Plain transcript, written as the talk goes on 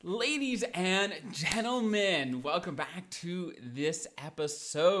Ladies and gentlemen, welcome back to this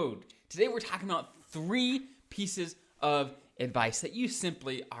episode. Today we're talking about 3 pieces of advice that you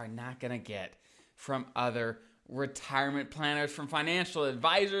simply are not going to get from other retirement planners, from financial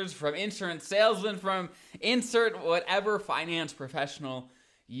advisors, from insurance salesmen, from insert whatever finance professional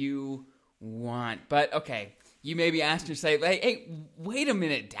you want. But okay, you may be asking yourself, hey, wait a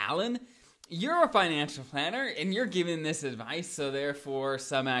minute, Dallin. You're a financial planner and you're giving this advice, so therefore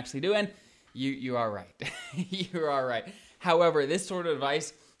some actually do. And you are right. You are right. However, this sort of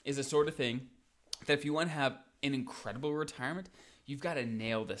advice is the sort of thing that if you want to have an incredible retirement, you've got to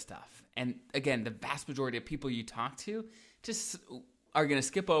nail this stuff. And again, the vast majority of people you talk to just are going to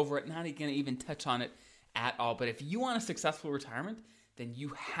skip over it, not going to even touch on it at all. But if you want a successful retirement, then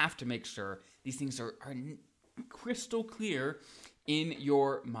you have to make sure these things are crystal clear in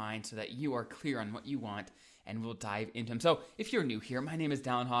your mind so that you are clear on what you want, and we'll dive into them. So if you're new here, my name is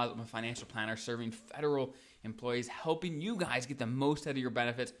Dallin Hawes. I'm a financial planner serving federal employees, helping you guys get the most out of your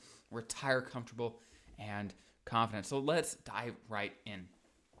benefits, retire comfortable and confident. So let's dive right in.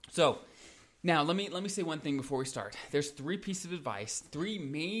 So now let me say one thing before we start. There's 3 pieces of advice, 3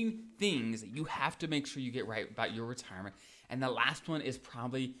 main things that you have to make sure you get right about your retirement. And the last one is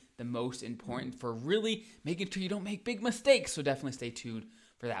probably the most important for really making sure you don't make big mistakes. So definitely stay tuned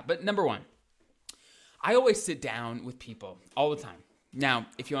for that. But number 1, I always sit down with people all the time. Now,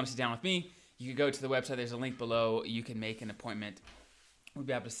 if you want to sit down with me, you can go to the website. There's a link below. You can make an appointment. We'll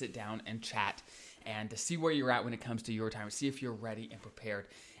be able to sit down and chat and to see where you're at when it comes to your retirement. See if you're ready and prepared.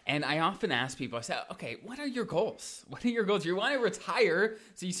 And I often ask people, I say, okay, what are your goals? What are your goals? You want to retire,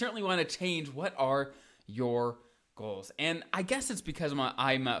 so you certainly want to change. What are your goals? And I guess it's because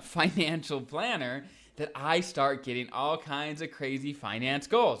I'm a financial planner that I start getting all kinds of crazy finance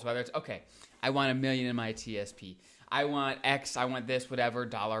goals. Whether it's, okay, I want $1 million in my TSP. I want X, I want this, whatever,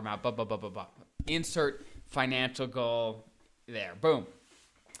 dollar amount, blah, blah, blah, blah, blah. Insert financial goal there. Boom.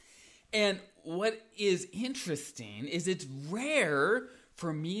 And what is interesting is it's rare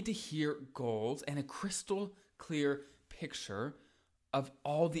for me to hear goals and a crystal clear picture of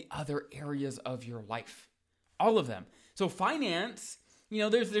all the other areas of your life. All of them. So finance,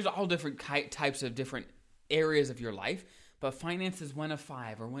 there's all different types of different areas of your life, but finance is one of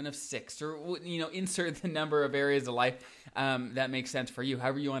 5 or one of 6, or, insert the number of areas of life that makes sense for you,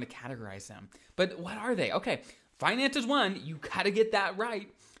 however you want to categorize them. But what are they? Okay, finance is one. You got to get that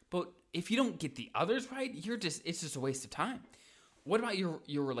right. But if you don't get the others right, it's just a waste of time. What about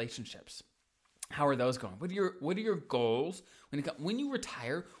your relationships? How are those going? What are your goals when you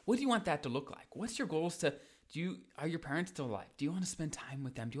retire? What do you want that to look like? What's your goals are your parents still alive? Do you want to spend time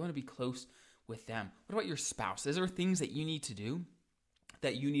with them? Do you want to be close with them? What about your spouse? Is there things that you need to do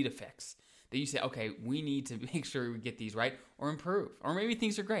that you need to fix? That you say, okay, we need to make sure we get these right or improve. Or maybe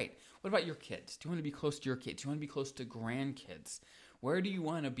things are great. What about your kids? Do you want to be close to your kids? Do you want to be close to grandkids? Where do you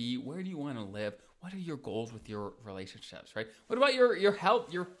want to be? Where do you want to live? What are your goals with your relationships, right? What about your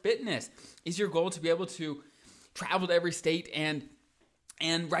health, your fitness? Is your goal to be able to travel to every state and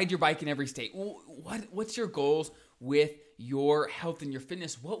ride your bike in every state? What's your goals with your health and your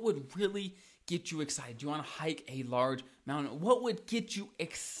fitness? What would really get you excited? Do you want to hike a large mountain? What would get you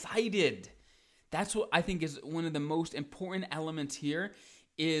excited? That's what I think is one of the most important elements here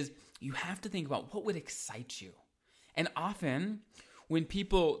is you have to think about what would excite you. And often when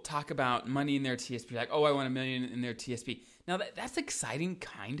people talk about money in their TSP, like, oh, I want $1 million in their TSP. Now that's exciting,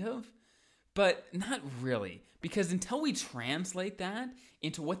 kind of, but not really. Because until we translate that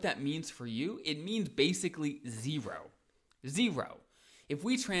into what that means for you, it means basically zero. Zero. If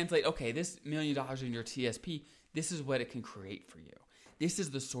we translate, okay, this $1 million in your TSP, this is what it can create for you. This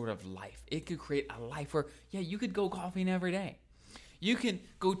is the sort of life. It could create a life where, you could go golfing every day. You can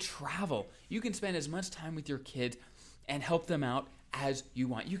go travel. You can spend as much time with your kids and help them out as you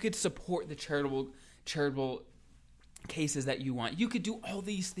want. You could support the charitable cases that you want. You could do all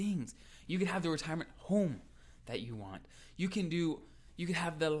these things. You could have the retirement home that you want. You could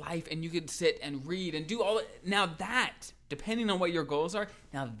have the life, and you could sit and read and do all it. Now that, depending on what your goals are,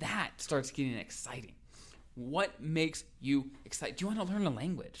 now that starts getting exciting. What makes you excited? Do you want to learn a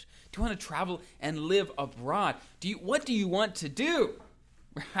language? Do you want to travel and live abroad? What do you want to do?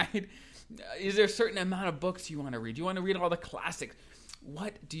 Right? Is there a certain amount of books you want to read? Do you want to read all the classics?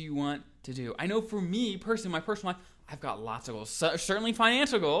 What do you want to do? I know for me, personally, my personal life, I've got lots of goals. Certainly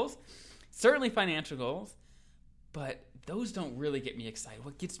financial goals, but those don't really get me excited.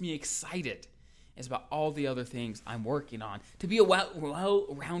 What gets me excited is about all the other things I'm working on to be a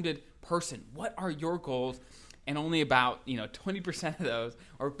well-rounded person. What are your goals? And only about 20% of those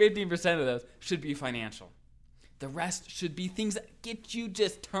or 15% of those should be financial. The rest should be things that get you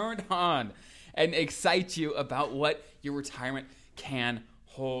just turned on and excite you about what your retirement can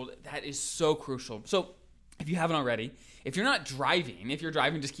hold. That is so crucial. So if you haven't already, if you're not driving, if you're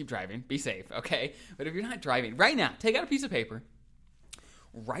driving, just keep driving. Be safe, okay? But if you're not driving, right now, take out a piece of paper.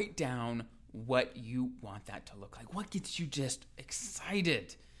 Write down what you want that to look like. What gets you just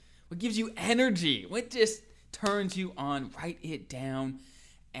excited? What gives you energy? What just turns you on? Write it down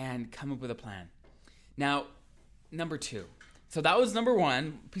and come up with a plan. Now, number 2. So that was number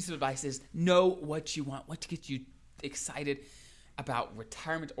 1 piece of advice is know what you want, what gets you excited about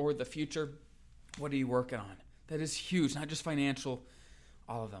retirement or the future. What are you working on? That is huge, not just financial,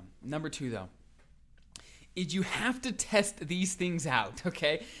 all of them. Number 2, though, is you have to test these things out,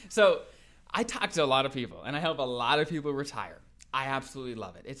 okay? So I talk to a lot of people, and I help a lot of people retire. I absolutely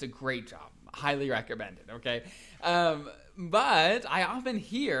love it. It's a great job. Highly recommend it, okay? But I often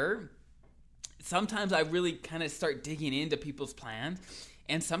hear, sometimes I really kind of start digging into people's plans,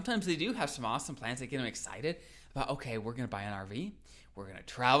 and sometimes they do have some awesome plans that get them excited about, okay, we're going to buy an RV. We're going to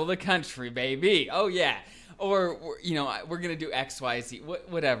travel the country, baby. Oh, yeah. Or, you know, we're going to do X, Y, Z,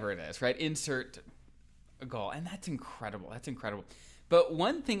 whatever it is, right? Insert a goal. And that's incredible. That's incredible. But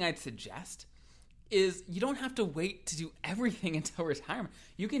one thing I'd suggest is you don't have to wait to do everything until retirement.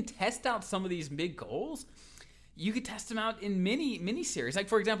 You can test out some of these big goals. You could test them out in mini series. Like,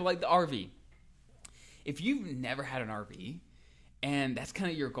 for example, like the RV. If you've never had an RV and that's kind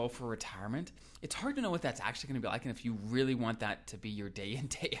of your goal for retirement, it's hard to know what that's actually going to be like and if you really want that to be your day in,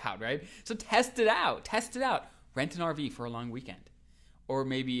 day out, right? So test it out. Test it out. Rent an RV for a long weekend or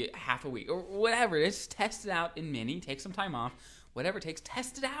maybe half a week or whatever it is. Just test it out in mini. Take some time off. Whatever it takes.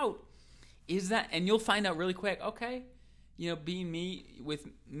 Test it out. Is that, and you'll find out really quick, okay, you know, being me, with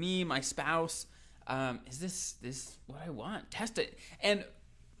me, my spouse, is this what I want? Test it. And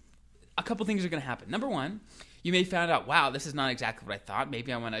a couple things are going to happen. Number 1, you may find out, wow, this is not exactly what I thought.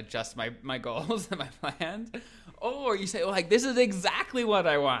 Maybe I want to adjust my goals and my plans. Or you say, like, this is exactly what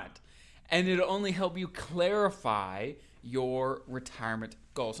I want. And it'll only help you clarify your retirement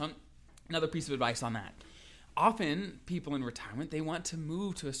goals. So another piece of advice on that. Often people in retirement, they want to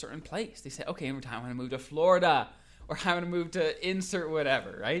move to a certain place. They say, okay, in retirement, I want to move to Florida or I want to move to insert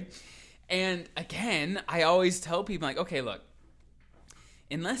whatever, right? And again, I always tell people like, okay, look,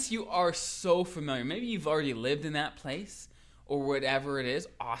 unless you are so familiar, maybe you've already lived in that place or whatever it is,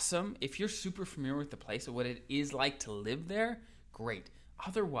 awesome. If you're super familiar with the place or what it is like to live there, great.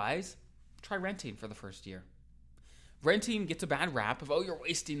 Otherwise, try renting for the first year. Renting gets a bad rap of, oh, you're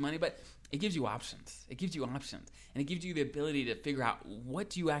wasting money, but it gives you options. It gives you options. And it gives you the ability to figure out what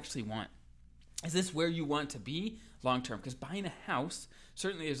do you actually want. Is this where you want to be long term? Because buying a house,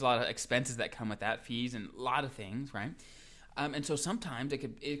 certainly there's a lot of expenses that come with that, fees and a lot of things, right? And so sometimes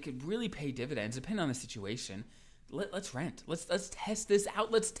it could really pay dividends, depending on the situation. Let's rent. Let's test this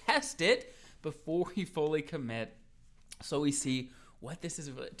out. Let's test it before we fully commit so we see what this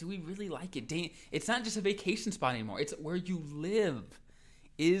is. Do we really like it? It's not just a vacation spot anymore. It's where you live.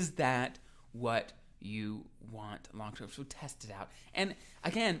 Is that what you want long term? So test it out. And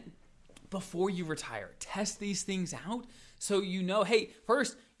again, before you retire, test these things out so you know, hey,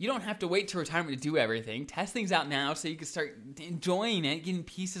 first, you don't have to wait to retirement to do everything. Test things out now so you can start enjoying it, getting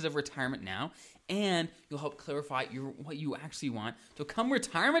pieces of retirement now, and you'll help clarify what you actually want. So come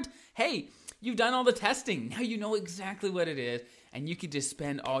retirement, hey, you've done all the testing. Now you know exactly what it is, and you can just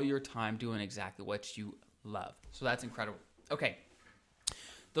spend all your time doing exactly what you love. So that's incredible. Okay.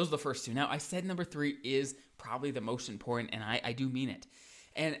 Those are the first 2. Now, I said number 3 is probably the most important, and I do mean it.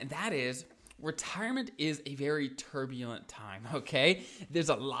 And that is, retirement is a very turbulent time, okay? There's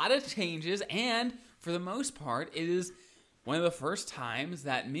a lot of changes, and for the most part, it is one of the first times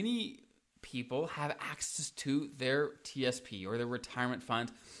that many people have access to their TSP or their retirement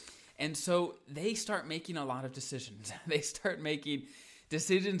fund. And so they start making a lot of decisions. They start making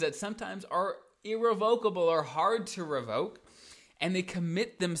decisions that sometimes are irrevocable or hard to revoke. And they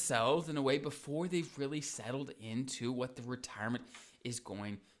commit themselves in a way before they've really settled into what the retirement is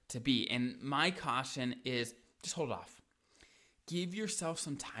going to be. And my caution is just hold off. Give yourself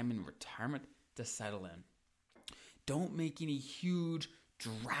some time in retirement to settle in. Don't make any huge,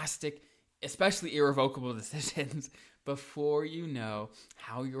 drastic, especially irrevocable decisions before you know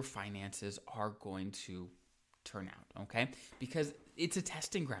how your finances are going to turn out, okay? Because it's a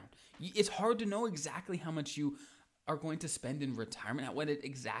testing ground. It's hard to know exactly how much you are going to spend in retirement, what it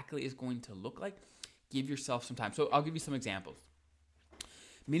exactly is going to look like. Give yourself some time. So I'll give you some examples.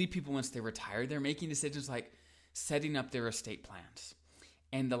 Many people, once they retire, they're making decisions like setting up their estate plans.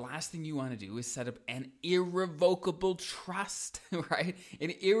 And the last thing you want to do is set up an irrevocable trust, right?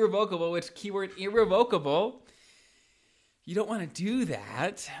 An irrevocable, which keyword irrevocable, You don't want to do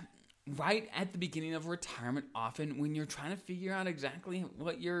that right at the beginning of retirement, often when you're trying to figure out exactly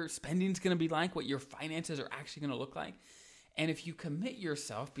what your spending is going to be like, what your finances are actually going to look like. And if you commit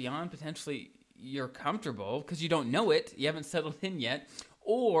yourself beyond potentially you're comfortable because you don't know it, you haven't settled in yet,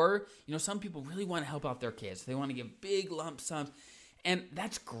 or, some people really want to help out their kids. They want to give big lump sums, and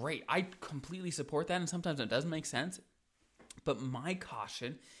that's great. I completely support that, and sometimes it does make sense. But my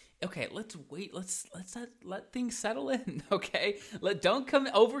caution, okay, let's wait. Let's let things settle in, okay? Don't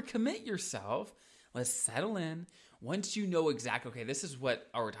overcommit yourself. Let's settle in. Once you know exactly, okay, this is what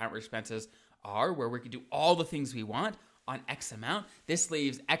our retirement expenses are, where we can do all the things we want on X amount. This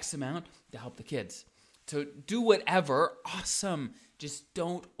leaves X amount to help the kids. So do whatever. Awesome. Just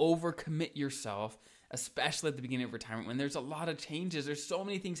don't overcommit yourself, especially at the beginning of retirement when there's a lot of changes. There's so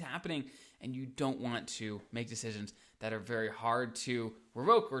many things happening, and you don't want to make decisions that are very hard to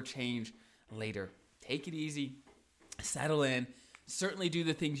revoke or change later. Take it easy, settle in, certainly do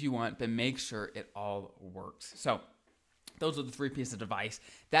the things you want, but make sure it all works. So those are the 3 pieces of advice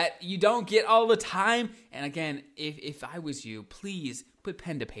that you don't get all the time. And again, if I was you, please put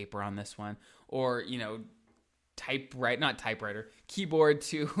pen to paper on this one, or, keyboard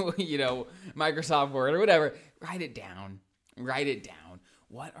to, Microsoft Word or whatever. Write it down.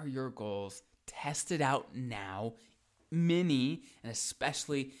 What are your goals? Test it out now. Mini, and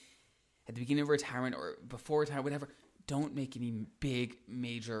especially at the beginning of retirement or before retirement, whatever, don't make any big,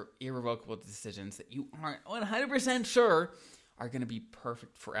 major, irrevocable decisions that you aren't 100% sure are going to be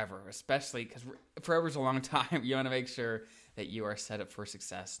perfect forever, especially because forever is a long time. You want to make sure that you are set up for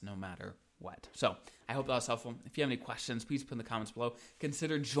success no matter what. So I hope that was helpful. If you have any questions, please put in the comments below.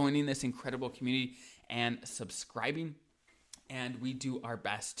 Consider joining this incredible community and subscribing, and we do our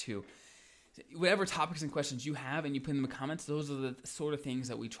best to whatever topics and questions you have and you put in the comments, those are the sort of things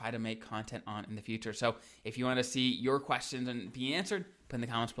that we try to make content on in the future. So if you want to see your questions and be answered, put in the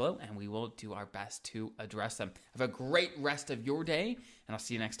comments below and we will do our best to address them. Have a great rest of your day, and I'll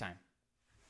see you next time.